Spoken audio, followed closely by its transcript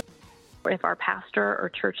If our pastor or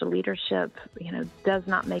church leadership, does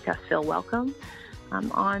not make us feel welcome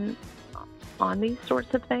on these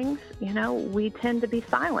sorts of things, we tend to be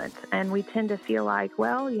silent, and we tend to feel like,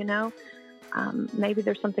 well, maybe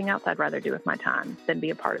there's something else I'd rather do with my time than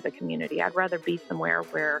be a part of the community. I'd rather be somewhere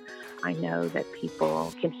where I know that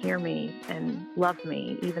people can hear me and love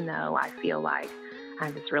me, even though I feel like I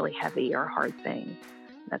have this really heavy or hard thing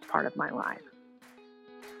that's part of my life.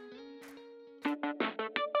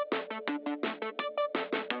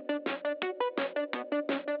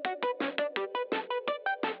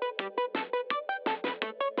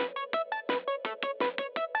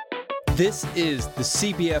 This is the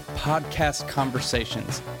CBF Podcast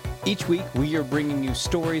Conversations. Each week, we are bringing you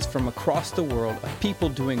stories from across the world of people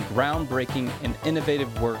doing groundbreaking and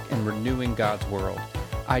innovative work in renewing God's world.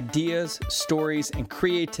 Ideas, stories, and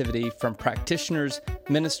creativity from practitioners,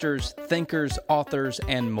 ministers, thinkers, authors,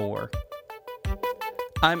 and more.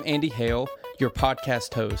 I'm Andy Hale, your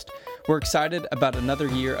podcast host. We're excited about another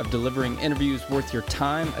year of delivering interviews worth your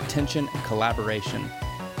time, attention, and collaboration.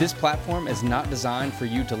 This platform is not designed for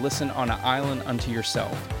you to listen on an island unto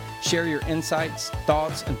yourself. Share your insights,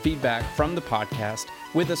 thoughts, and feedback from the podcast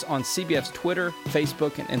with us on CBF's Twitter,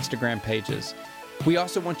 Facebook, and Instagram pages. We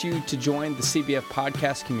also want you to join the CBF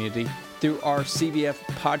podcast community through our CBF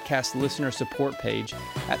podcast listener support page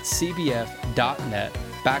at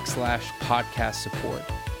cbf.net/podcast support.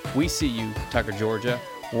 We see you, Tucker, Georgia,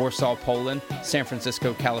 Warsaw, Poland, San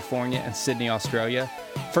Francisco, California, and Sydney, Australia.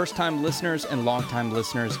 First-time listeners and long-time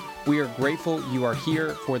listeners, we are grateful you are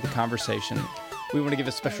here for the conversation. We want to give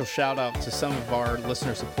a special shout-out to some of our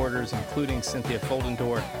listener supporters, including Cynthia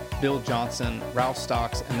Foldendor, Bill Johnson, Ralph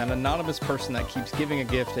Stocks, and that anonymous person that keeps giving a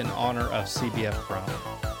gift in honor of CBF Chrome.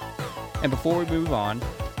 And before we move on,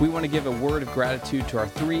 we want to give a word of gratitude to our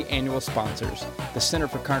 3 annual sponsors, the Center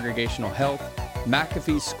for Congregational Health,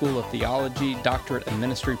 McAfee School of Theology Doctorate in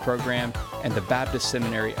Ministry Program, and the Baptist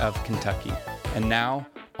Seminary of Kentucky. And now,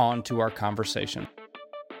 on to our conversation.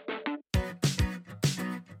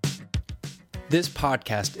 This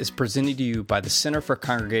podcast is presented to you by the Center for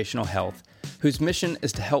Congregational Health, whose mission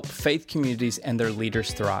is to help faith communities and their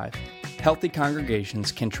leaders thrive. Healthy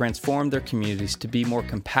congregations can transform their communities to be more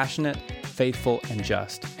compassionate, faithful, and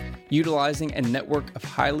just. Utilizing a network of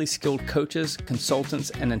highly skilled coaches, consultants,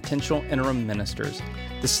 and intentional interim ministers,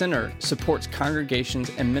 the Center supports congregations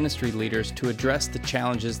and ministry leaders to address the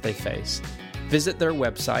challenges they face. Visit their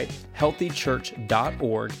website,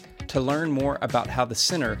 healthychurch.org, to learn more about how the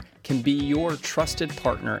Center can be your trusted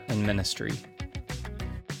partner in ministry.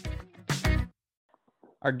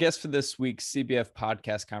 Our guest for this week's CBF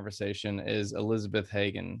podcast conversation is Elizabeth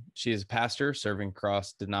Hagan. She is a pastor serving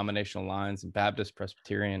across denominational lines in Baptist,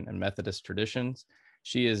 Presbyterian, and Methodist traditions.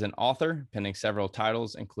 She is an author, penning several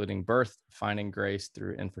titles, including Birth, Finding Grace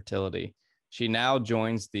Through Infertility. She now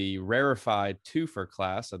joins the rarefied twofer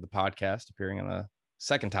class of the podcast, appearing in the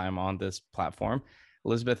second time on this platform.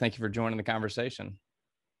 Elizabeth, thank you for joining the conversation.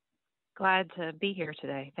 Glad to be here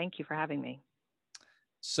today. Thank you for having me.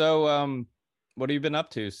 So, what have you been up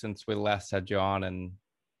to since we last had you on in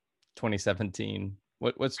 2017?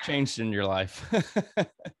 What's changed in your life?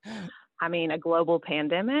 I mean, a global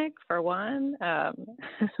pandemic for one,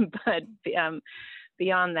 but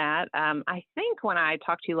beyond that, I think when I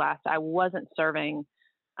talked to you last, I wasn't serving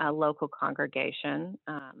a local congregation,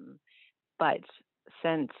 but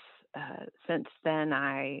since then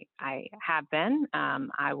I have been.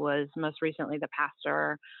 I was most recently the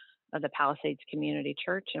pastor of the Palisades Community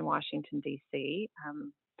Church in Washington, D.C.,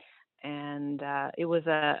 and it was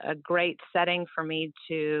a great setting for me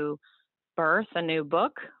to birth a new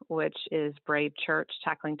book, which is Brave Church,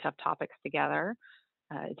 Tackling Tough Topics Together.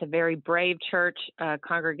 It's a very brave church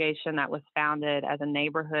congregation that was founded as a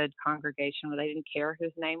neighborhood congregation where they didn't care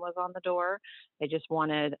whose name was on the door. They just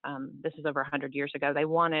wanted, this is over 100 years ago, they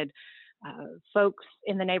wanted folks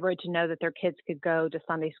in the neighborhood to know that their kids could go to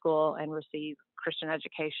Sunday school and receive Christian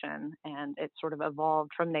education, and it sort of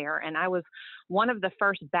evolved from there. And I was one of the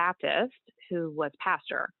first Baptists who was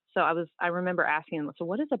pastor. So I remember asking them, so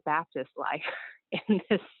what is a Baptist like in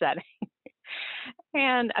this setting?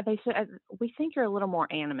 And they said, we think you're a little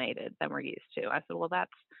more animated than we're used to. I said, well,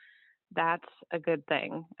 that's a good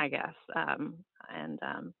thing, I guess. And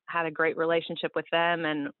had a great relationship with them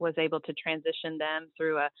and was able to transition them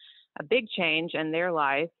through a big change in their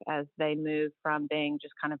life as they moved from being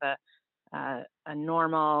just kind of a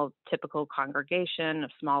normal, typical congregation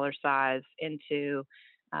of smaller size into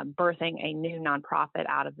birthing a new nonprofit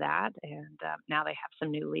out of that. And now they have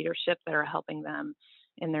some new leadership that are helping them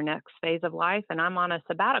in their next phase of life. And I'm on a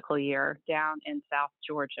sabbatical year down in South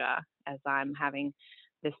Georgia as I'm having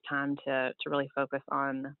this time to really focus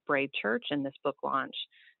on Brave Church and this book launch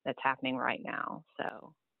that's happening right now.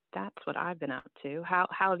 So that's what I've been up to. How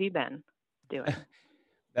have you been doing?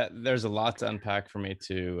 There's a lot to unpack for me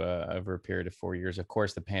too, over a period of 4 years. Of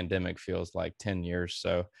course, the pandemic feels like 10 years.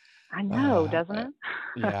 So I know, doesn't it?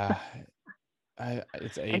 yeah,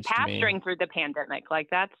 it's And aged me. pastoring through the pandemic, like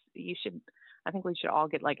I think we should all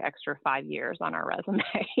get like extra 5 years on our resume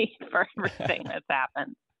for everything that's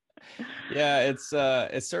happened. Yeah, it's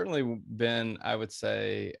certainly been, I would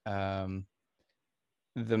say, the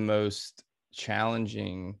most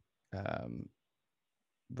challenging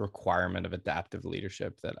requirement of adaptive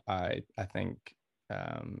leadership that I think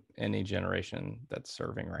any generation that's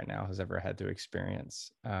serving right now has ever had to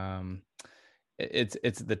experience.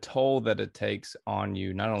 It's the toll that it takes on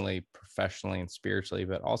you, not only professionally and spiritually,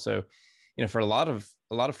 but also, for a lot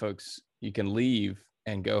of folks, you can leave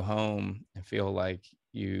and go home and feel like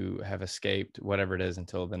you have escaped whatever it is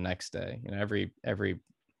until the next day.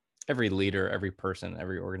 Every leader, every person,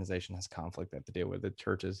 every organization has conflict they have to deal with. The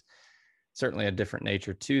church is certainly a different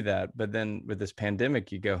nature to that. But then with this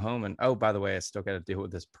pandemic, you go home and, oh, by the way, I still got to deal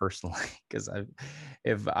with this personally, because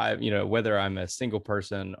whether I'm a single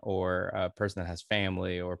person or a person that has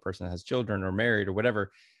family or a person that has children or married or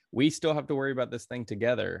whatever, we still have to worry about this thing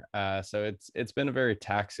together. So it's been a very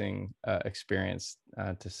taxing experience,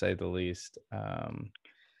 to say the least.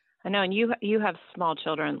 I know, and you have small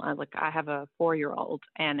children. Like I have a 4-year-old,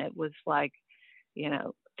 and it was like,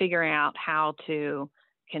 figuring out how to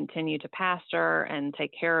continue to pastor and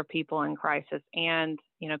take care of people in crisis, and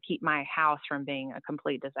keep my house from being a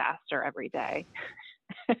complete disaster every day.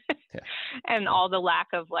 Yeah. And all the lack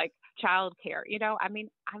of like childcare.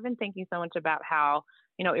 I've been thinking so much about how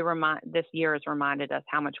this year has reminded us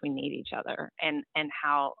how much we need each other, and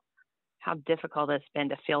how difficult it's been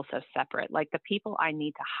to feel so separate. Like the people I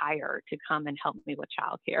need to hire to come and help me with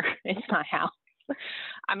childcare in my house.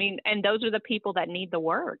 And those are the people that need the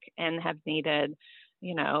work and have needed,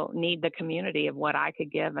 need the community of what I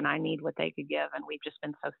could give, and I need what they could give. And we've just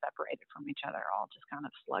been so separated from each other, all just kind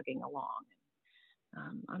of slugging along.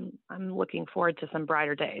 I'm looking forward to some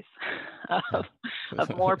brighter days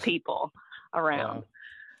of more people around.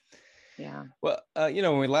 Yeah. Well,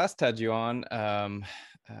 when we last had you on,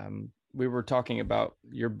 we were talking about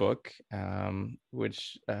your book,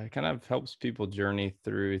 which kind of helps people journey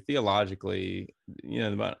through theologically,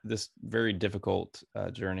 about this very difficult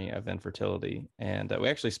journey of infertility. And we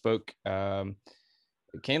actually spoke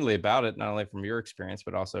candidly about it, not only from your experience,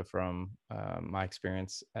 but also from my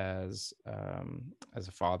experience as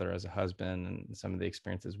a father, as a husband, and some of the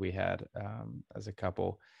experiences we had as a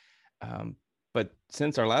couple. But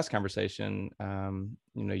since our last conversation,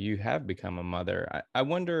 you have become a mother. I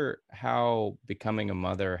wonder how becoming a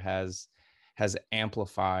mother has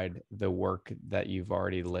amplified the work that you've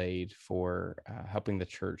already laid for helping the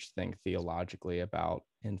church think theologically about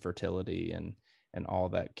infertility and all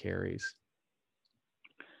that carries.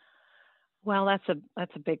 Well, that's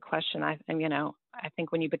a big question. I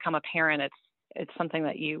think when you become a parent, it's something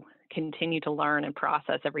that you continue to learn and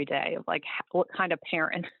process every day, of like what kind of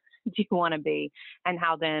parent do you want to be, and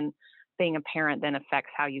how then being a parent then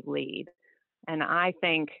affects how you lead. And I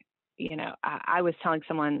think, I was telling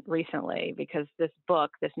someone recently, because this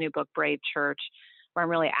new book, Brave Church, where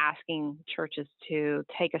I'm really asking churches to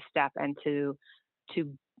take a step and to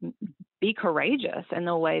be courageous in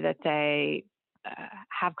the way that they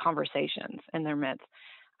have conversations in their midst.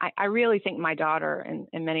 I really think my daughter,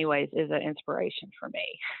 in many ways, is an inspiration for me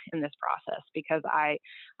in this process, because I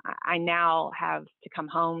now have to come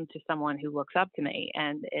home to someone who looks up to me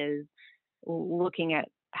and is looking at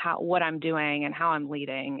what I'm doing and how I'm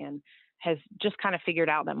leading, and has just kind of figured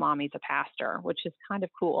out that mommy's a pastor, which is kind of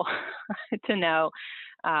cool to know.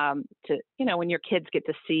 When your kids get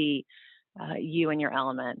to see you in your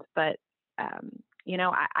element, but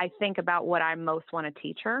I think about what I most want to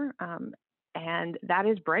teach her. And that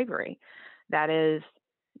is bravery. That is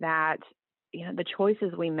that, the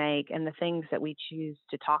choices we make and the things that we choose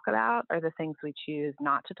to talk about, or the things we choose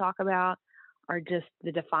not to talk about, are just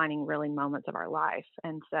the defining really moments of our life.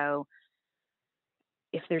 And so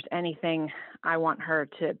if there's anything I want her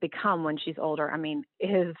to become when she's older,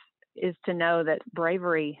 is to know that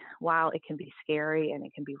bravery, while it can be scary and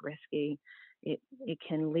it can be risky, it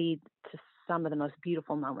can lead to some of the most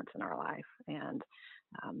beautiful moments in our life. And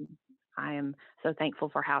I am so thankful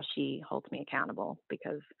for how she holds me accountable,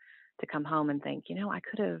 because to come home and think, I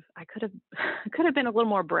could have been a little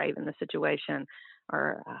more brave in the situation,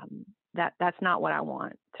 or that's not what I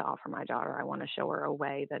want to offer my daughter. I want to show her a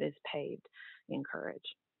way that is paved in courage.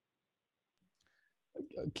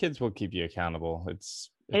 Kids will keep you accountable. It's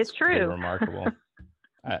true. Remarkable.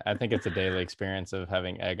 I think it's a daily experience of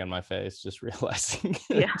having egg on my face, just realizing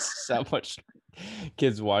Yeah. just how much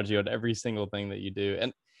kids watch you on every single thing that you do.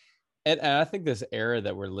 And I think this era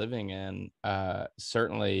that we're living in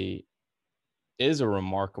certainly is a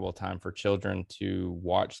remarkable time for children to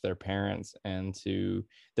watch their parents, and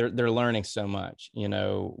they're learning so much.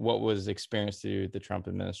 What was experienced through the Trump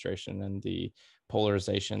administration and the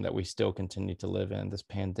polarization that we still continue to live in, this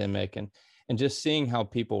pandemic, and just seeing how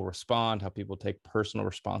people respond, how people take personal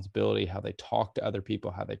responsibility, how they talk to other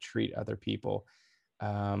people, how they treat other people.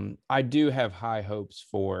 I do have high hopes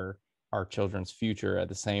for our children's future. At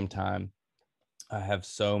the same time, I have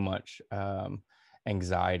so much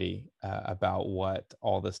anxiety about what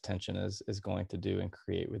all this tension is going to do and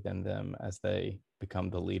create within them as they become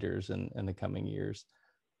the leaders in the coming years.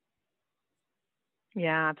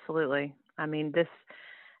 Yeah, absolutely. I mean, this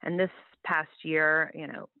past year,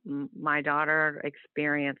 my daughter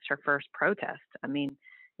experienced her first protest. I mean,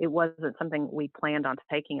 it wasn't something we planned on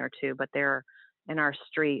taking her to, but there in our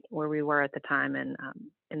street where we were at the time in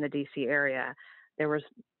the DC area, there was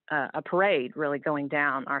a parade really going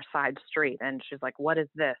down our side street. And she's like, "What is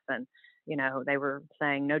this?" And, they were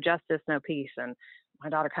saying, "No justice, no peace." And my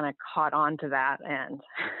daughter kind of caught on to that. And,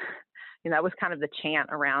 that was kind of the chant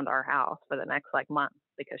around our house for the next month,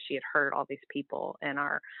 because she had heard all these people in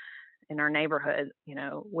our neighborhood,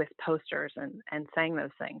 with posters and saying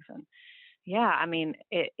those things. And yeah, I mean,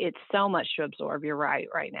 it's so much to absorb. You're right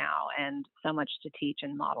now, and so much to teach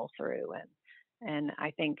and model through. And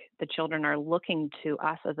I think the children are looking to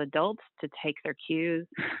us as adults to take their cues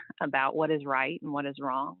about what is right and what is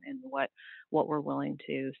wrong, and what we're willing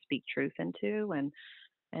to speak truth into,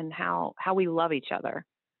 and how we love each other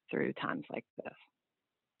through times like this.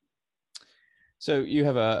 So you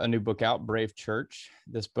have a new book out, Brave Church.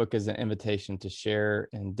 This book is an invitation to share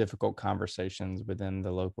in difficult conversations within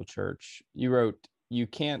the local church. You wrote, "You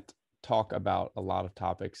can't talk about a lot of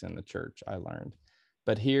topics in the church, I learned.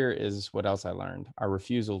 But here is what else I learned. Our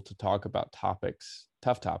refusal to talk about tough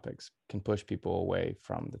topics, can push people away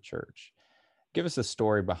from the church." Give us a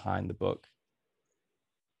story behind the book.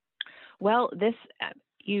 Well, this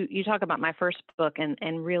you talk about my first book,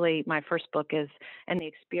 and really my first book is, and the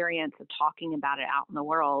experience of talking about it out in the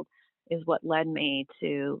world is what led me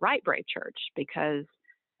to write Brave Church, because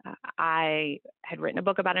I had written a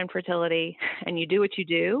book about infertility, and you do what you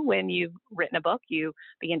do when you've written a book. You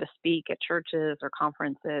begin to speak at churches or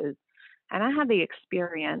conferences. And I had the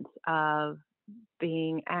experience of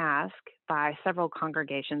being asked by several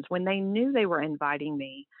congregations, when they knew they were inviting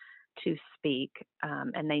me to speak,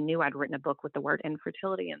 and they knew I'd written a book with the word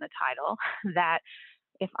infertility in the title, that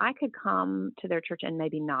if I could come to their church and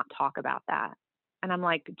maybe not talk about that. And I'm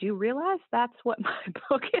like, "Do you realize that's what my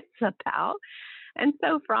book is about?" And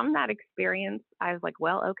so from that experience, I was like,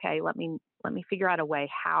 "Well, okay, let me figure out a way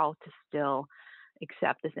how to still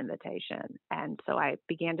accept this invitation." And so I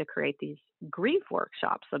began to create these grief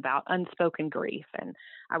workshops about unspoken grief. And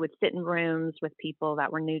I would sit in rooms with people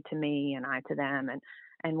that were new to me and I to them.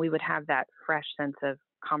 And we would have that fresh sense of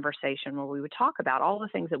conversation where we would talk about all the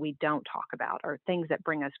things that we don't talk about, or things that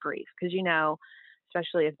bring us grief. Because,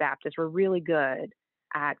 especially as Baptists, we're really good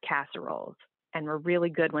at casseroles, and we're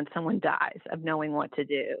really good when someone dies of knowing what to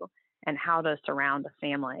do and how to surround a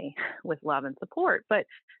family with love and support. But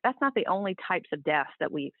that's not the only types of deaths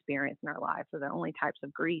that we experience in our lives, or the only types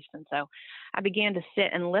of grief. And so I began to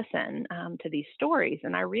sit and listen to these stories,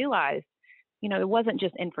 and I realized, it wasn't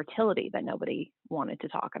just infertility that nobody wanted to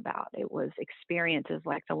talk about. It was experiences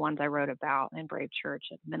like the ones I wrote about in Brave Church,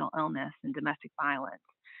 of mental illness and domestic violence,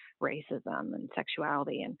 racism and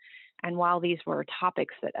sexuality. And while these were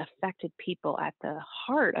topics that affected people at the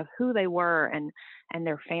heart of who they were and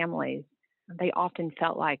their families, they often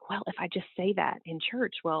felt like, "Well, if I just say that in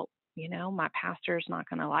church, well, my pastor's not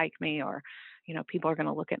going to like me, or, people are going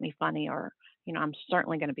to look at me funny, or, I'm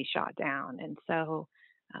certainly going to be shot down." And so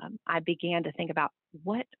I began to think about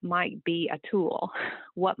what might be a tool,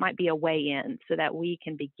 what might be a way in, so that we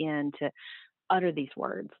can begin to utter these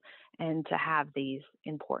words and to have these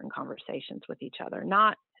important conversations with each other.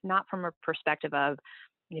 Not from a perspective of,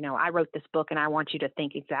 I wrote this book and I want you to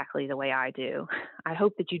think exactly the way I do. I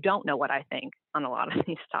hope that you don't know what I think on a lot of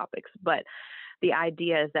these topics, but the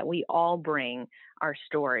idea is that we all bring our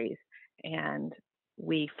stories, and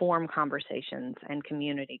we form conversations and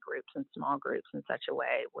community groups and small groups in such a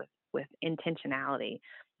way, with intentionality,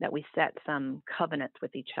 that we set some covenants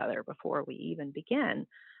with each other before we even begin,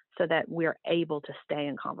 so that we're able to stay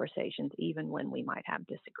in conversations even when we might have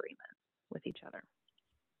disagreements with each other.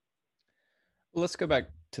 Well, let's go back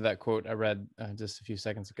to that quote I read just a few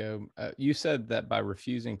seconds ago. You said that by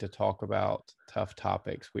refusing to talk about tough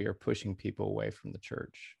topics, we are pushing people away from the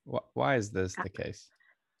church. Why is this the case?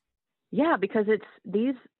 Yeah, because it's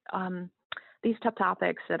these tough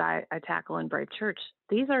topics that I tackle in Brave Church.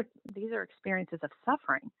 These are experiences of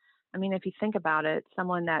suffering. I mean, if you think about it,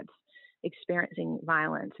 someone that's experiencing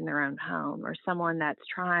violence in their own home, or someone that's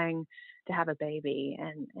trying to have a baby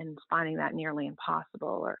and finding that nearly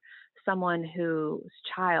impossible, or someone whose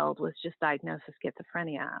child was just diagnosed with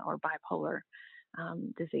schizophrenia or bipolar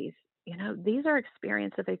disease. These are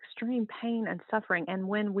experiences of extreme pain and suffering. And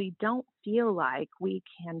when we don't feel like we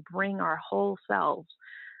can bring our whole selves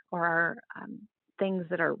or our things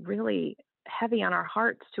that are really heavy on our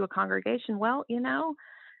hearts to a congregation, well,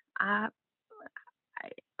 uh,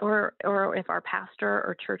 or if our pastor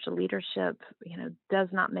or church leadership, does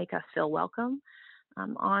not make us feel welcome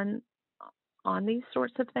on these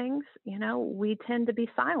sorts of things, we tend to be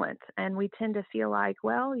silent, and we tend to feel like,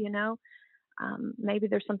 well, maybe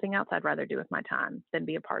there's something else I'd rather do with my time than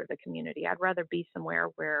be a part of the community. I'd rather be somewhere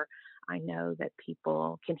where I know that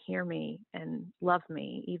people can hear me and love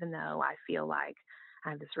me, even though I feel like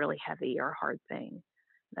I have this really heavy or hard thing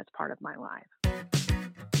that's part of my life.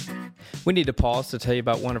 We need to pause to tell you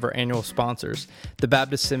about one of our annual sponsors, the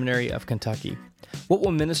Baptist Seminary of Kentucky. What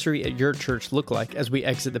will ministry at your church look like as we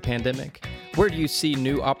exit the pandemic? Where do you see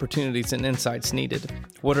new opportunities and insights needed?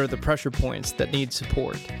 What are the pressure points that need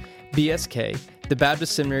support? BSK, the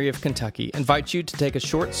Baptist Seminary of Kentucky, invites you to take a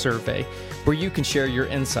short survey where you can share your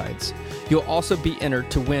insights. You'll also be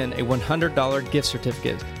entered to win a $100 gift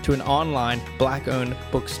certificate to an online Black-owned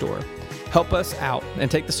bookstore. Help us out and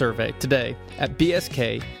take the survey today at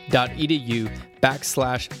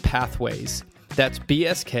bsk.edu/pathways. That's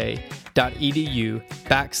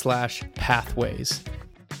bsk.edu/pathways.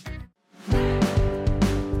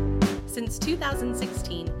 Since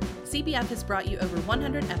 2016, CBF has brought you over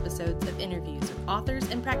 100 episodes of interviews with authors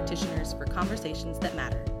and practitioners for conversations that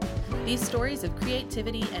matter. These stories of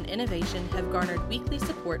creativity and innovation have garnered weekly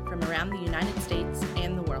support from around the United States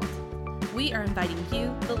and the world. We are inviting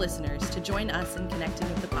you, the listeners, to join us in connecting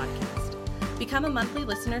with the podcast. Become a monthly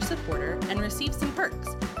listener supporter and receive some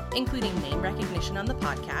perks, including name recognition on the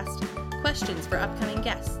podcast, questions for upcoming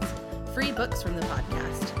guests, free books from the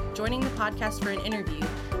podcast, joining the podcast for an interview,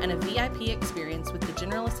 and a VIP experience with the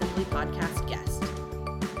General Assembly podcast guest.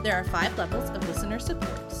 There are 5 levels of listener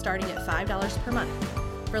support, starting at $5 per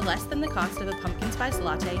month. For less than the cost of a pumpkin spice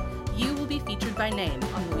latte, you will be featured by name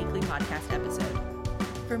on the weekly podcast episode.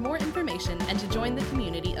 For more information and to join the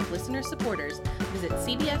community of listener supporters, visit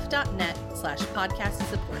cbf.net/podcast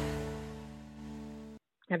support.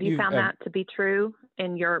 Have you found that to be true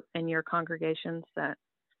in your congregations that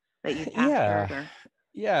you pastored?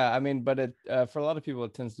 Yeah. I mean, but it for a lot of people,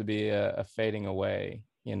 it tends to be a fading away,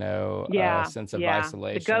 sense of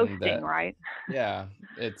isolation. The ghosting, right? Yeah,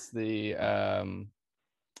 it's the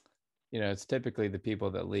it's typically the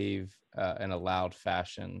people that leave in a loud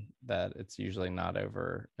fashion that it's usually not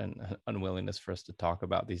over an unwillingness for us to talk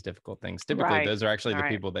about these difficult things. Typically, those are actually the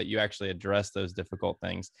people that you actually address those difficult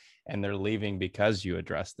things, and they're leaving because you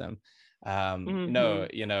address them. No,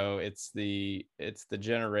 it's the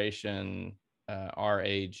generation our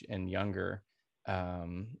age and younger,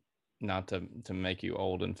 not to make you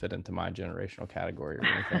old and fit into my generational category or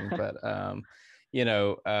anything, but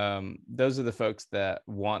those are the folks that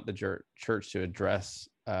want the church to address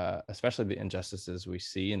especially the injustices we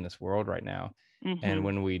see in this world right now. And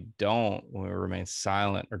when we remain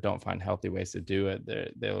silent or don't find healthy ways to do it,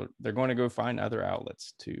 they're going to go find other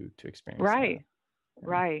outlets to experience that.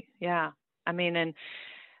 Right. Yeah. I mean,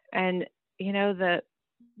 and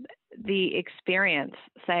the experience,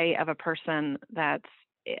 say, of a person that's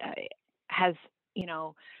has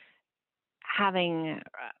having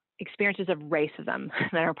experiences of racism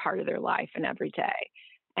that are part of their life and every day,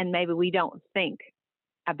 and maybe we don't think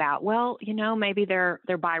about, well, maybe they're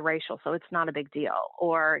biracial, so it's not a big deal,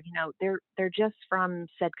 or they're just from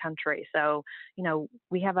said country, so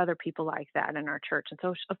we have other people like that in our church, and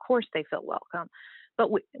so of course they feel welcome. But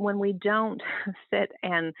when we don't sit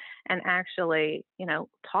and actually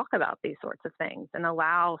talk about these sorts of things and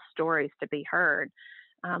allow stories to be heard,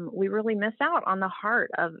 we really miss out on the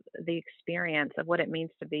heart of the experience of what it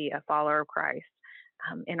means to be a follower of Christ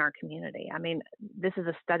in our community. I mean, this is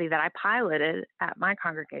a study that I piloted at my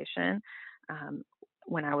congregation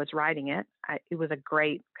when I was writing it. It was a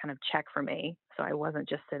great kind of check for me. So I wasn't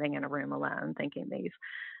just sitting in a room alone thinking this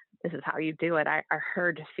is how you do it. I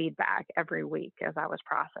heard feedback every week as I was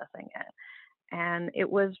processing it. And it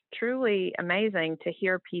was truly amazing to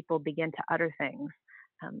hear people begin to utter things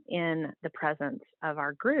in the presence of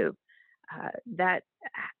our group that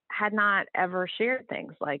had not ever shared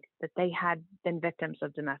things like that they had been victims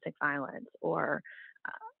of domestic violence, or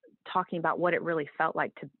talking about what it really felt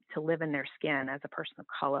like to live in their skin as a person of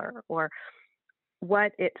color, or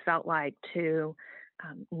what it felt like to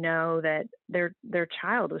know that their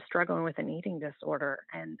child was struggling with an eating disorder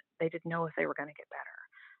and they didn't know if they were going to get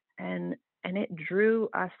better. And it drew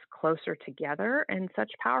us closer together in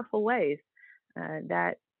such powerful ways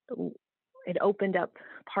that it opened up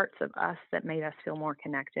parts of us that made us feel more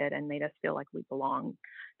connected and made us feel like we belonged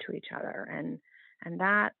to each other. And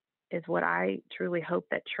that is what I truly hope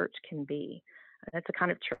that church can be. That's the kind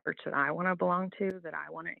of church that I want to belong to, that I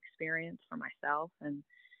want to experience for myself.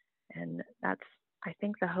 And that's, I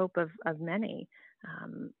think, the hope of many,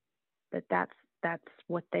 that's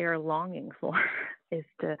what they are longing for, is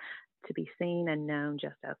to be seen and known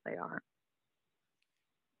just as they are.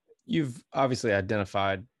 You've obviously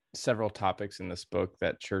identified several topics in this book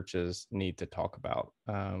that churches need to talk about,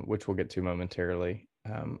 which we'll get to momentarily.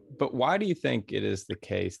 But why do you think it is the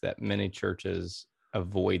case that many churches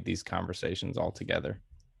avoid these conversations altogether?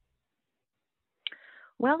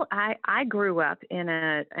 Well, I grew up in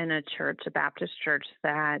a church, a Baptist church,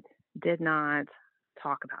 that did not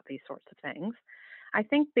talk about these sorts of things. I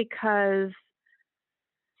think because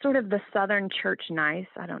sort of the Southern church nice,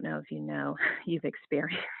 I don't know if you've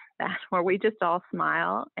experienced that, where we just all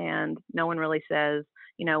smile and no one really says,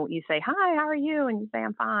 you say, "Hi, how are you?" And you say,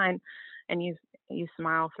 "I'm fine." And you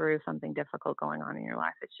smile through something difficult going on in your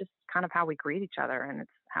life. It's just kind of how we greet each other, and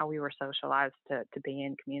it's how we were socialized to be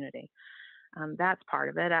in community. That's part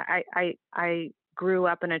of it. I grew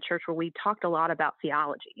up in a church where we talked a lot about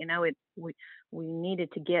theology. We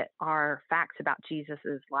needed to get our facts about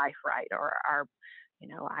Jesus's life right, or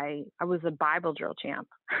I was a Bible drill champ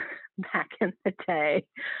back in the day,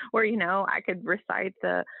 where I could recite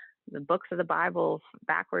the books of the Bible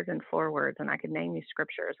backwards and forwards, and I could name you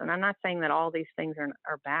scriptures. And I'm not saying that all these things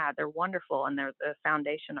are bad. They're wonderful, and they're the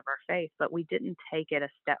foundation of our faith, but we didn't take it a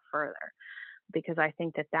step further, because I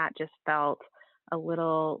think that just felt a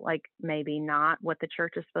little like maybe not what the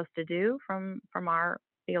church is supposed to do from our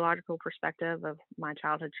theological perspective of my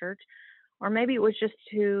childhood church. Or maybe it was just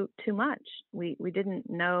too much. We didn't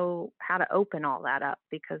know how to open all that up,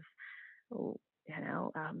 because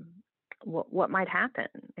what might happen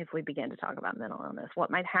if we begin to talk about mental illness? What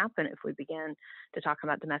might happen if we begin to talk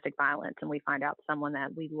about domestic violence and we find out someone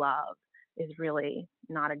that we love is really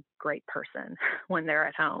not a great person when they're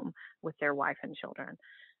at home with their wife and children?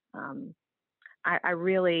 I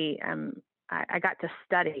really I got to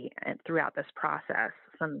study throughout this process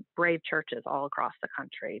some brave churches all across the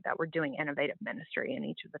country that were doing innovative ministry in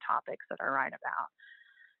each of the topics that I write about.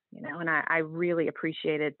 And I really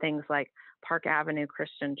appreciated things like Park Avenue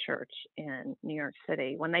Christian Church in New York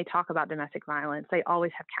City. When they talk about domestic violence, they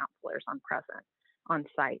always have counselors on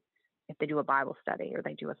site if they do a Bible study or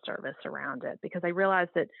they do a service around it, because they realize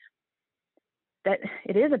that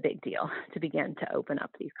it is a big deal to begin to open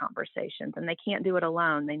up these conversations, and they can't do it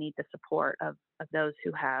alone. They need the support of those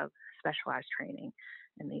who have specialized training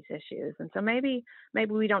in these issues. And so maybe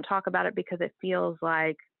we don't talk about it because it feels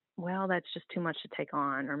like, well, that's just too much to take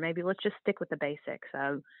on, or maybe let's just stick with the basics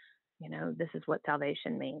of, this is what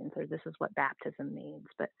salvation means, or this is what baptism means.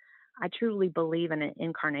 But I truly believe in an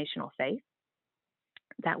incarnational faith,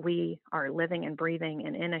 that we are living and breathing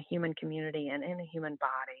and in a human community and in a human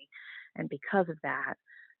body. And because of that,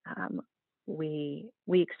 we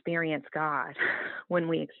experience God when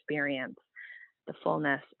we experience the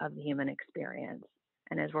fullness of the human experience,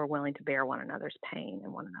 and as we're willing to bear one another's pain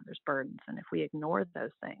and one another's burdens. And if we ignore those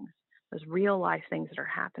things, those real life things that are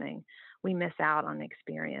happening, we miss out on the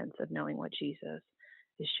experience of knowing what Jesus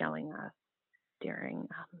is showing us during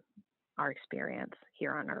our experience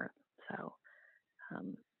here on earth. So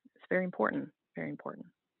it's very important, very important.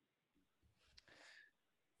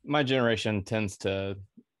 My generation tends to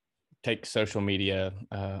take social media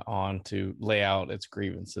on to lay out its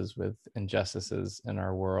grievances with injustices in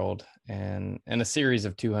our world. And in a series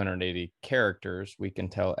of 280 characters, we can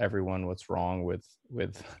tell everyone what's wrong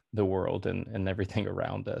with the world and everything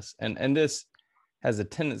around us. And this has a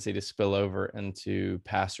tendency to spill over into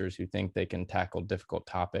pastors who think they can tackle difficult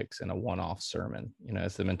topics in a one-off sermon.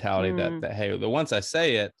 It's the mentality that, hey, once I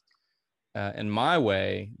say it in my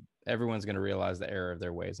way, everyone's going to realize the error of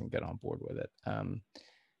their ways and get on board with it.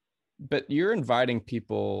 But you're inviting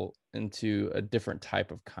people into a different type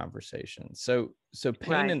of conversation. So paint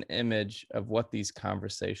Right. an image of what these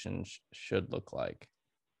conversations should look like.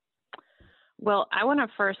 Well, I want to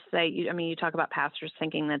first say, you talk about pastors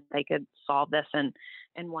thinking that they could solve this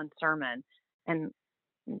in one sermon. And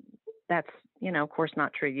that's, of course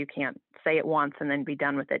not true. You can't say it once and then be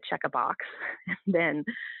done with it, check a box, and then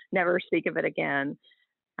never speak of it again.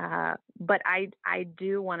 But I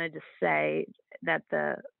do wanted to say that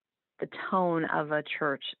the tone of a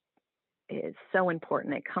church is so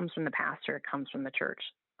important. It comes from the pastor, it comes from the church,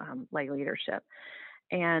 lay leadership.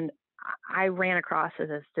 And I ran across as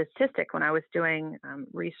a statistic when I was doing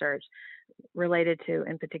research related to,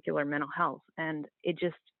 in particular, mental health. And it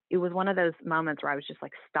was one of those moments where I was just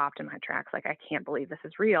like stopped in my tracks. Like, I can't believe this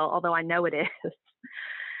is real, although I know it is.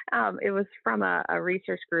 It was from a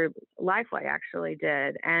research group Lifeway actually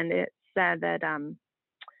did. And it said that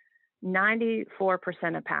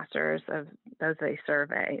 94% of pastors of those they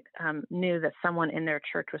surveyed knew that someone in their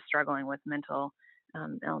church was struggling with mental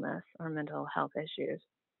illness or mental health issues.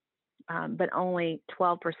 But only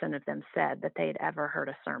 12% of them said that they'd ever heard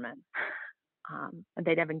a sermon.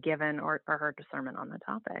 They'd ever given or heard a sermon on the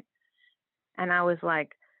topic. And I was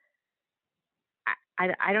like,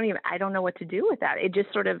 I don't know what to do with that. It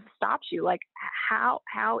just sort of stops you. Like, how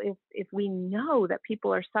if we know that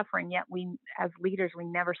people are suffering, yet we, as leaders, we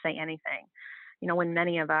never say anything. When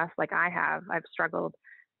many of us, like I've struggled.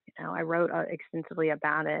 I wrote extensively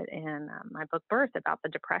about it in my book Birth, about the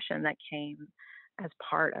depression that came as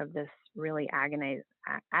part of this really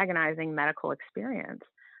agonizing medical experience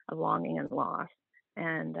of longing and loss.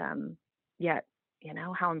 And yet,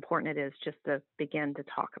 how important it is just to begin to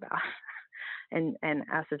talk about and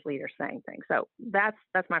us as leaders saying things. So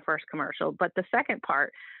that's my first commercial. But the second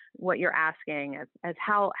part, what you're asking is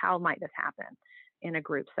how might this happen in a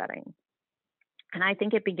group setting? And I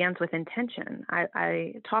think it begins with intention.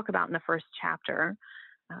 I talk about in the first chapter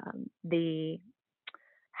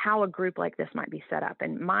how a group like this might be set up.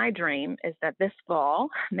 And my dream is that this fall,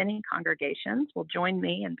 many congregations will join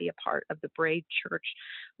me and be a part of the Brave Church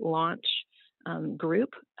launch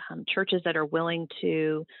group, churches that are willing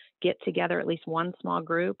to get together, at least one small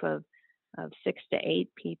group of 6 to 8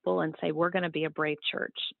 people, and say, we're going to be a Brave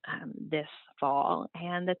Church this fall,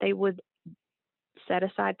 and that they would set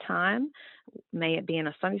aside time, may it be in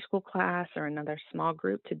a Sunday school class or another small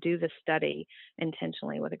group, to do the study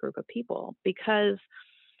intentionally with a group of people. Because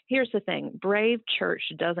here's the thing, Brave Church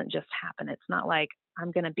doesn't just happen. It's not like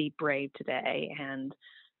I'm going to be brave today and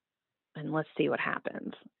let's see what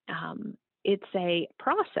happens. It's a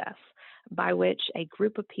process by which a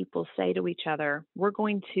group of people say to each other, we're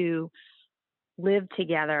going to live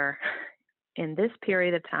together in this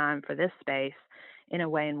period of time for this space in a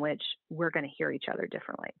way in which we're going to hear each other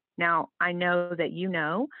differently. Now, I know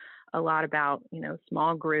that a lot about,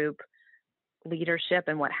 small group leadership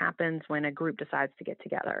and what happens when a group decides to get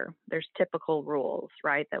together. There's typical rules,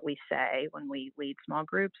 right, that we say when we lead small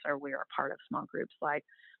groups or we are a part of small groups, like,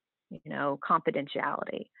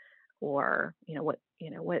 confidentiality, or,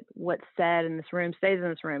 what's said in this room stays in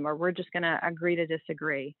this room, or we're just going to agree to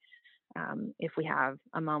disagree if we have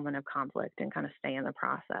a moment of conflict and kind of stay in the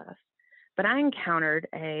process. But I encountered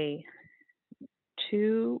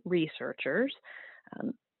two researchers,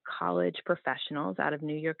 college professionals out of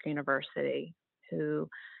New York University, who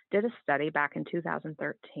did a study back in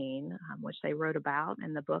 2013, which they wrote about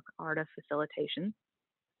in the book Art of Facilitation,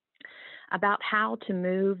 about how to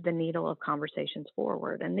move the needle of conversations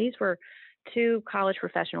forward. And these were two college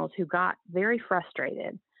professionals who got very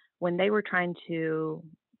frustrated when they were trying to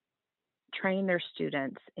train their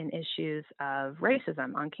students in issues of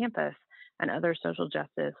racism on campus and other social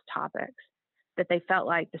justice topics, that they felt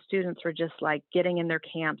like the students were just like getting in their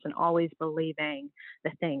camps and always believing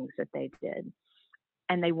the things that they did.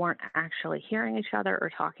 And they weren't actually hearing each other or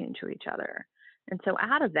talking to each other. And so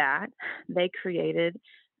out of that, they created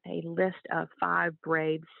a list of 5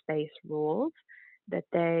 Brave Space rules that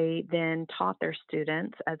they then taught their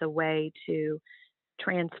students as a way to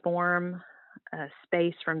transform a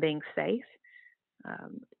space from being safe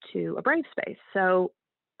to a brave space. So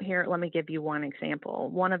here, let me give you one example.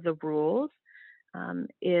 One of the rules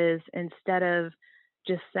is, instead of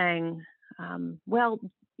just saying,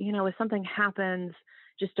 if something happens,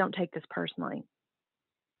 just don't take this personally.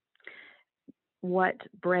 What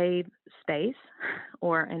Brave Space,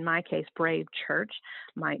 or in my case, Brave Church,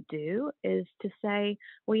 might do is to say,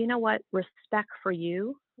 well, you know what? Respect for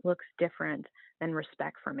you looks different than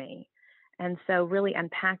respect for me. And so really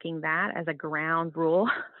unpacking that as a ground rule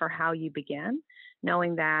for how you begin,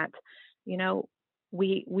 knowing that,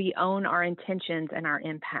 we own our intentions and our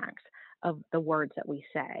impact of the words that we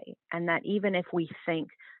say. And that even if we think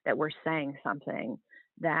that we're saying something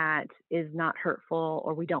that is not hurtful,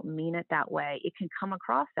 or we don't mean it that way, it can come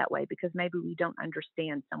across that way because maybe we don't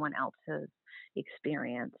understand someone else's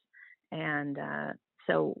experience. And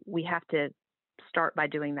so we have to start by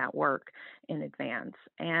doing that work in advance.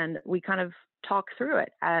 And we kind of talk through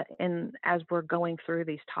it and as we're going through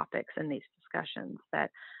these topics and these discussions,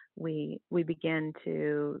 that we begin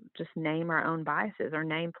to just name our own biases or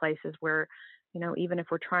name places where, even if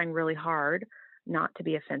we're trying really hard not to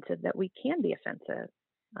be offensive, that we can be offensive.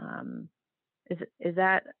 Is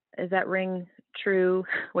that ring true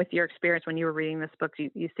with your experience when you were reading this book?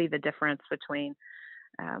 You see the difference between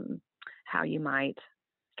how you might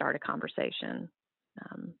start a conversation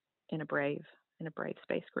in a brave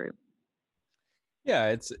space group.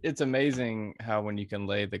 Yeah, it's amazing how when you can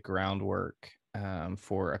lay the groundwork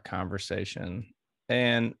for a conversation,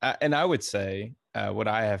 and I would say what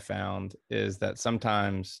I have found is that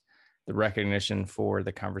sometimes the recognition for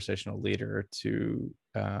the conversational leader to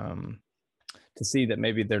see that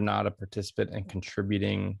maybe they're not a participant and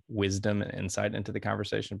contributing wisdom and insight into the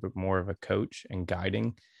conversation, but more of a coach and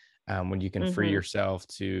guiding. When you can free yourself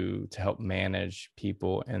to help manage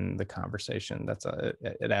people in the conversation,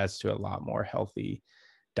 it adds to a lot more healthy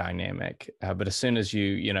dynamic. But as soon as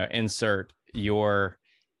you insert your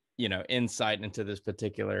insight into this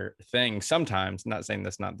particular thing, sometimes, not saying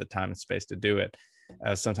that's not the time and space to do it,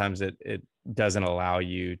 sometimes it doesn't allow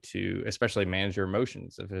you to especially manage your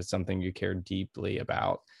emotions if it's something you care deeply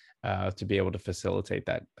about, to be able to facilitate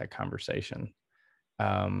that conversation.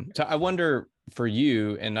 So I wonder for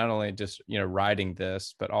you, and not only just writing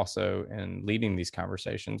this, but also in leading these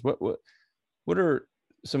conversations, what are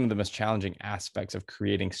some of the most challenging aspects of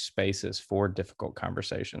creating spaces for difficult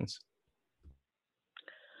conversations?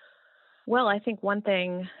 Well, I think one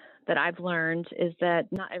thing that I've learned is that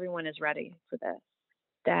not everyone is ready for this.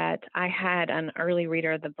 That I had an early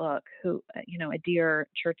reader of the book who, a dear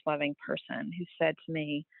church-loving person who said to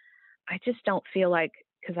me, I just don't feel like,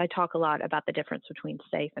 because I talk a lot about the difference between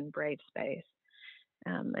safe and brave space.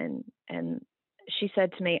 And she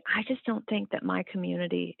said to me, I just don't think that my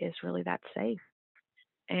community is really that safe.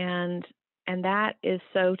 And that is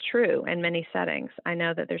so true in many settings. I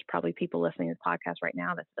know that there's probably people listening to this podcast right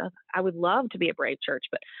now that says, I would love to be a brave church,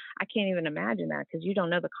 but I can't even imagine that, because you don't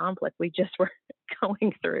know the conflict we just were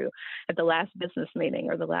going through at the last business meeting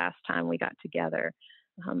or the last time we got together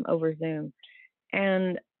over Zoom.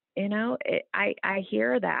 And, I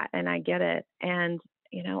hear that and I get it. And,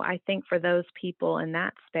 I think for those people in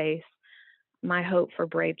that space, my hope for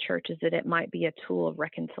Brave Church is that it might be a tool of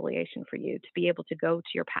reconciliation for you to be able to go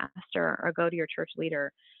to your pastor or go to your church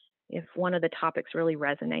leader if one of the topics really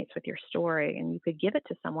resonates with your story, and you could give it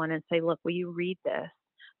to someone and say, look, will you read this?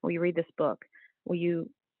 Will you read this book? Will you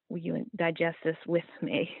digest this with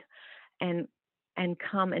me and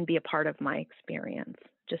come and be a part of my experience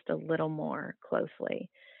just a little more closely?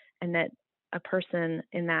 And that a person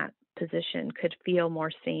in that position could feel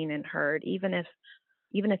more seen and heard, even if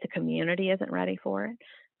the community isn't ready for it,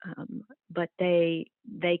 but they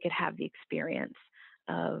could have the experience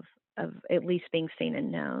of at least being seen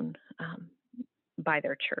and known by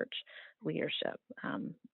their church leadership.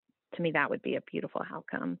 To me, that would be a beautiful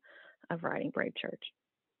outcome of writing Brave Church.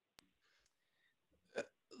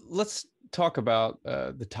 Let's talk about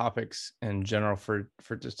the topics in general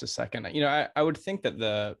for just a second. I would think that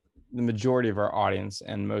the majority of our audience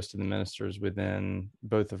and most of the ministers within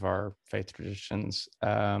both of our faith traditions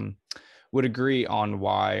would agree on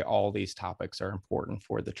why all these topics are important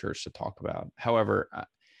for the church to talk about. However,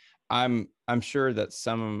 I'm sure that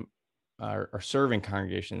some are serving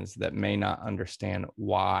congregations that may not understand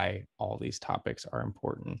why all these topics are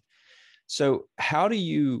important. So how do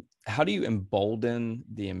you embolden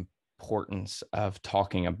the importance of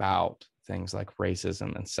talking about things like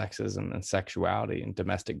racism and sexism and sexuality and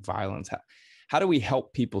domestic violence? How do we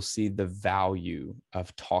help people see the value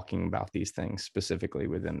of talking about these things specifically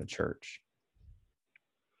within the church?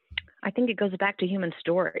 I think it goes back to human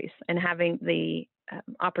stories and having the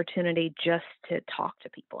opportunity just to talk to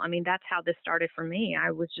people. I mean, that's how this started for me.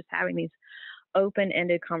 I was just having these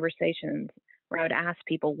open-ended conversations where I would ask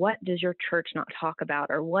people, what does your church not talk about?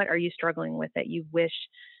 Or what are you struggling with that you wish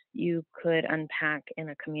you could unpack in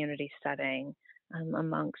a community setting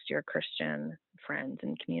amongst your Christian friends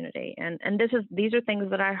and community? And these are things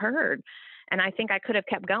that I heard. And I think I could have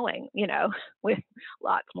kept going, with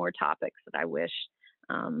lots more topics that I wish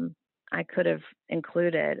I could have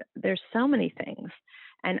included. There's so many things.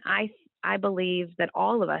 And I believe that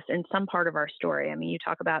all of us in some part of our story, I mean, you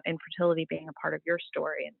talk about infertility being a part of your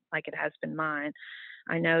story, and like it has been mine.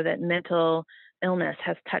 I know that mental illness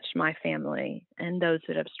has touched my family and those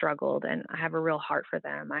that have struggled, and I have a real heart for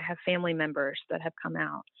them. I have family members that have come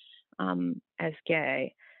out as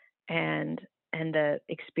gay, and the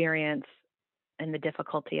experience and the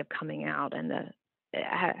difficulty of coming out, and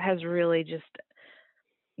has really just,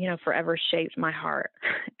 forever shaped my heart.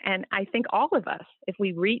 And I think all of us, if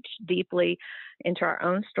we reach deeply into our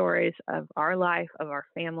own stories of our life, of our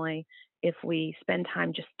family, if we spend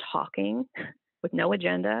time just talking with no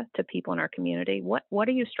agenda to people in our community, what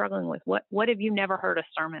are you struggling with? What have you never heard a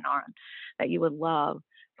sermon on that you would love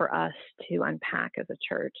for us to unpack as a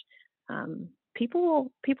church?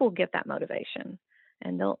 People will get that motivation,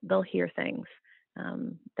 and they'll hear things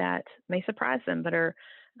that may surprise them, but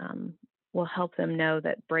will help them know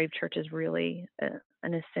that Brave Church is really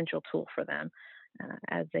an essential tool for them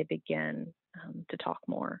as they begin to talk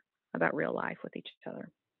more about real life with each other.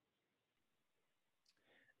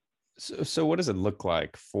 So what does it look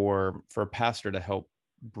like for a pastor to help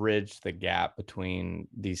bridge the gap between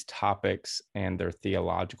these topics and their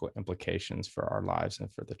theological implications for our lives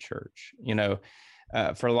and for the church?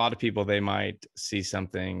 For a lot of people, they might see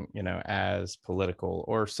something, as political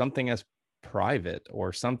or something as private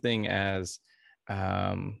or something as,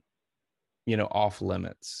 off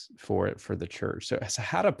limits for the church. So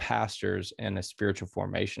how do pastors in a spiritual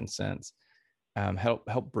formation sense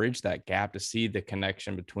help bridge that gap to see the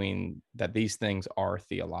connection between that these things are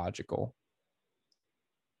theological?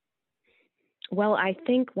 Well, I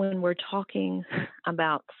think when we're talking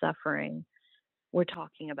about suffering, we're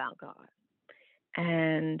talking about God,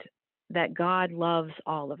 and that God loves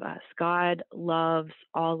all of us. God loves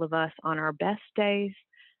all of us on our best days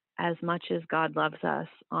as much as God loves us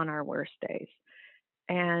on our worst days.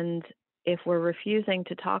 And if we're refusing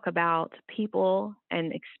to talk about people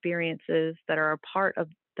and experiences that are a part of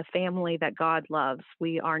the family that God loves,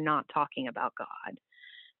 we are not talking about God.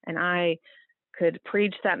 And I could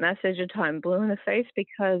preach that message until I'm blue in the face,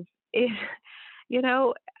 because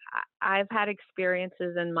I've had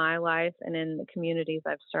experiences in my life and in the communities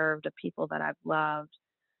I've served of people that I've loved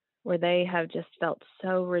where they have just felt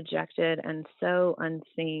so rejected and so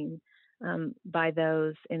unseen by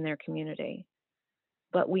those in their community.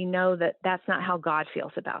 But we know that that's not how God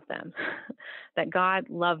feels about them, that God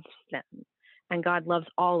loves them and God loves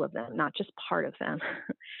all of them, not just part of them.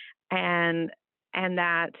 and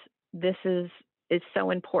that this is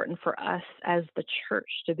so important for us as the church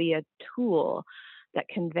to be a tool that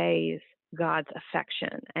conveys God's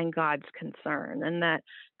affection and God's concern, and that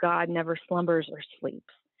God never slumbers or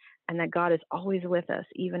sleeps, and that God is always with us,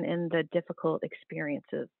 even in the difficult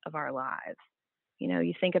experiences of our lives.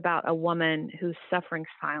 You think about a woman who's suffering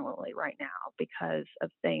silently right now because of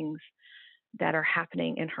things that are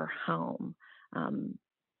happening in her home,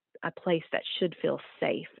 a place that should feel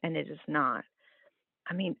safe, and it is not.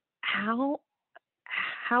 I mean, how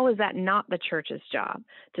is that not the church's job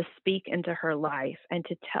to speak into her life and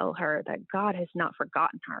to tell her that God has not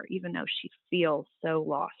forgotten her, even though she feels so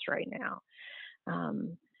lost right now?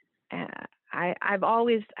 I've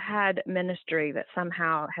always had ministry that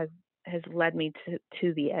somehow has led me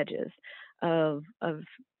to the edges of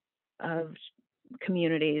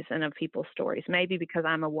communities and of people's stories. Maybe because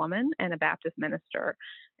I'm a woman and a Baptist minister,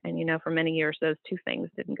 and for many years those two things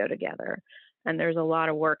didn't go together. And there's a lot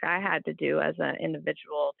of work I had to do as an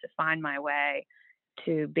individual to find my way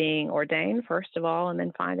to being ordained, first of all, and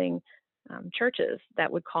then finding churches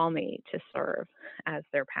that would call me to serve as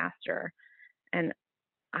their pastor. And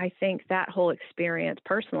I think that whole experience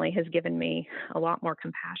personally has given me a lot more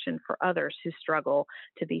compassion for others who struggle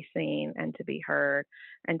to be seen and to be heard,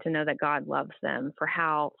 and to know that God loves them for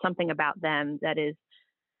how something about them that is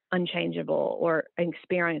unchangeable, or an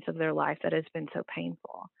experience of their life that has been so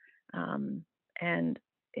painful. And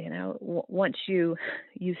once you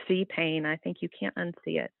see pain, I think you can't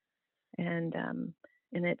unsee it. And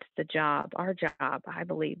it's our job, I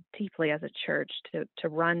believe deeply as a church, to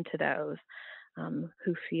run to those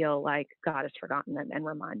who feel like God has forgotten them and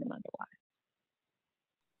remind them otherwise.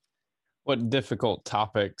 What difficult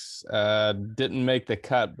topics didn't make the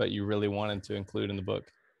cut, but you really wanted to include in the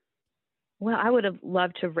book? Well, I would have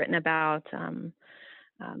loved to have written about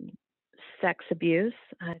sex abuse.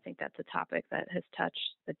 I think that's a topic that has touched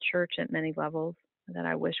the church at many levels that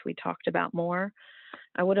I wish we talked about more.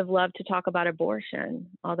 I would have loved to talk about abortion,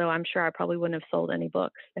 although I'm sure I probably wouldn't have sold any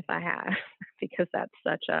books if I had, because that's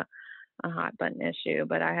such a hot button issue.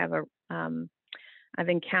 But I have I've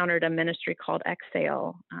encountered a ministry called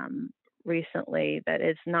Exhale recently that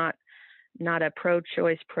is not a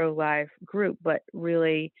pro-choice, pro-life group, but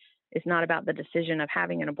really is not about the decision of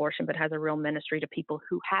having an abortion, but has a real ministry to people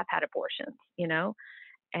who have had abortions,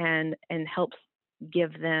 and helps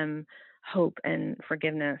give them hope and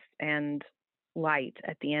forgiveness and light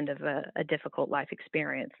at the end of a difficult life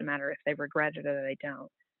experience, no matter if they regret it or they don't.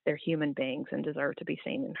 They're human beings and deserve to be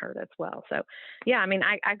seen and heard as well. So, yeah, I mean,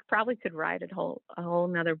 I probably could write a whole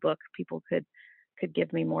another book. People could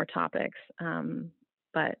give me more topics.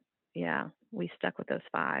 But yeah, we stuck with those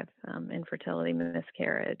 5. Infertility,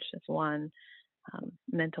 miscarriage is one,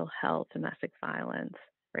 mental health, domestic violence,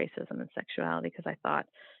 racism, and sexuality, because I thought,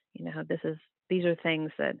 these are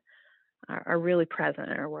things that are really present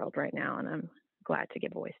in our world right now, and I'm glad to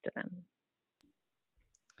give voice to them.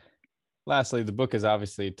 Lastly, the book is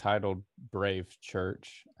obviously titled Brave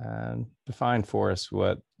Church. Define for us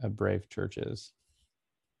what a brave church is.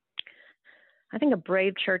 I think a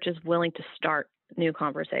brave church is willing to start new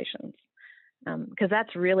conversations, because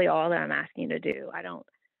that's really all that I'm asking you to do. I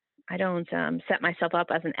don't set myself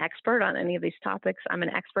up as an expert on any of these topics. I'm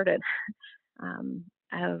an expert at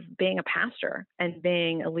of being a pastor and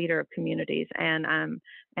being a leader of communities and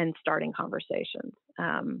starting conversations.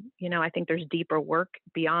 I think there's deeper work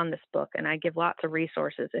beyond this book, and I give lots of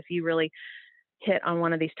resources. If you really hit on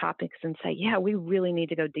one of these topics and say, yeah, we really need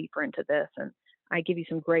to go deeper into this, and I give you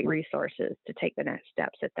some great resources to take the next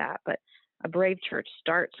steps at that. But a brave church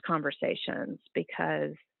starts conversations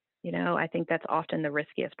because, I think that's often the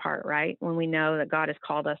riskiest part, right? When we know that God has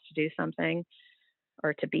called us to do something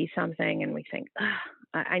or to be something, and we think,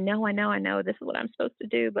 I know, this is what I'm supposed to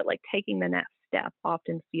do, but like taking the next step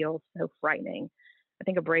often feels so frightening. I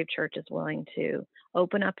think a brave church is willing to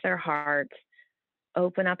open up their hearts,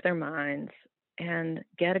 open up their minds, and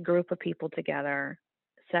get a group of people together,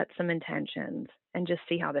 set some intentions, and just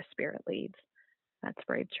see how the Spirit leads. That's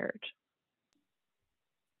brave church.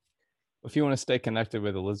 If you want to stay connected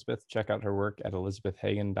with Elizabeth, check out her work at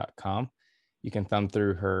elizabethhagen.com. You can thumb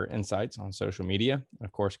through her insights on social media. And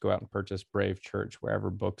of course, go out and purchase Brave Church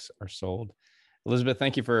wherever books are sold. Elizabeth,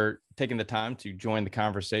 thank you for taking the time to join the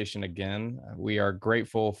conversation again. We are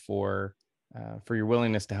grateful for your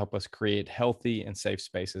willingness to help us create healthy and safe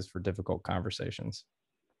spaces for difficult conversations.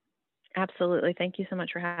 Absolutely. Thank you so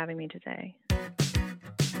much for having me today.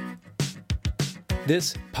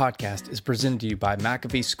 This podcast is presented to you by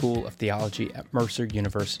McAfee School of Theology at Mercer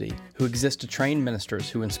University, who exists to train ministers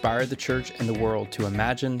who inspire the church and the world to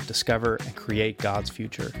imagine, discover, and create God's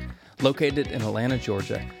future. Located in Atlanta,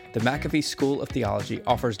 Georgia, the McAfee School of Theology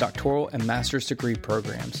offers doctoral and master's degree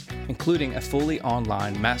programs, including a fully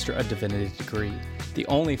online Master of Divinity degree, the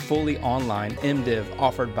only fully online MDiv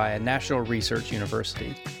offered by a national research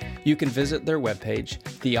university. You can visit their webpage,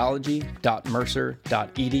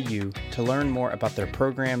 theology.mercer.edu, to learn more about their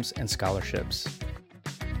programs and scholarships.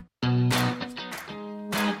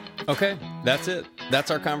 Okay, that's it.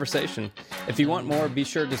 That's our conversation. If you want more, be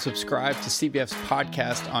sure to subscribe to CBF's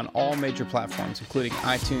podcast on all major platforms, including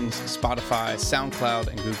iTunes, Spotify, SoundCloud,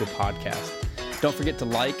 and Google Podcasts. Don't forget to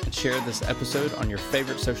like and share this episode on your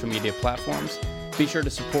favorite social media platforms. Be sure to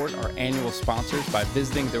support our annual sponsors by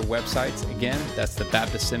visiting their websites. Again, that's the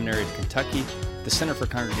Baptist Seminary of Kentucky, the Center for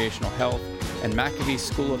Congregational Health, and McAfee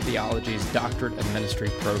School of Theology's Doctorate of Ministry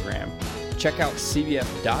program. Check out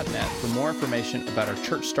cbf.net for more information about our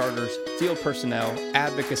church starters, field personnel,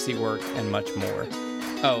 advocacy work, and much more.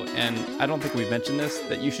 Oh, and I don't think we mentioned this,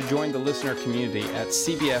 that you should join the listener community at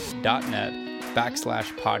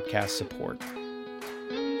cbf.net/podcast support.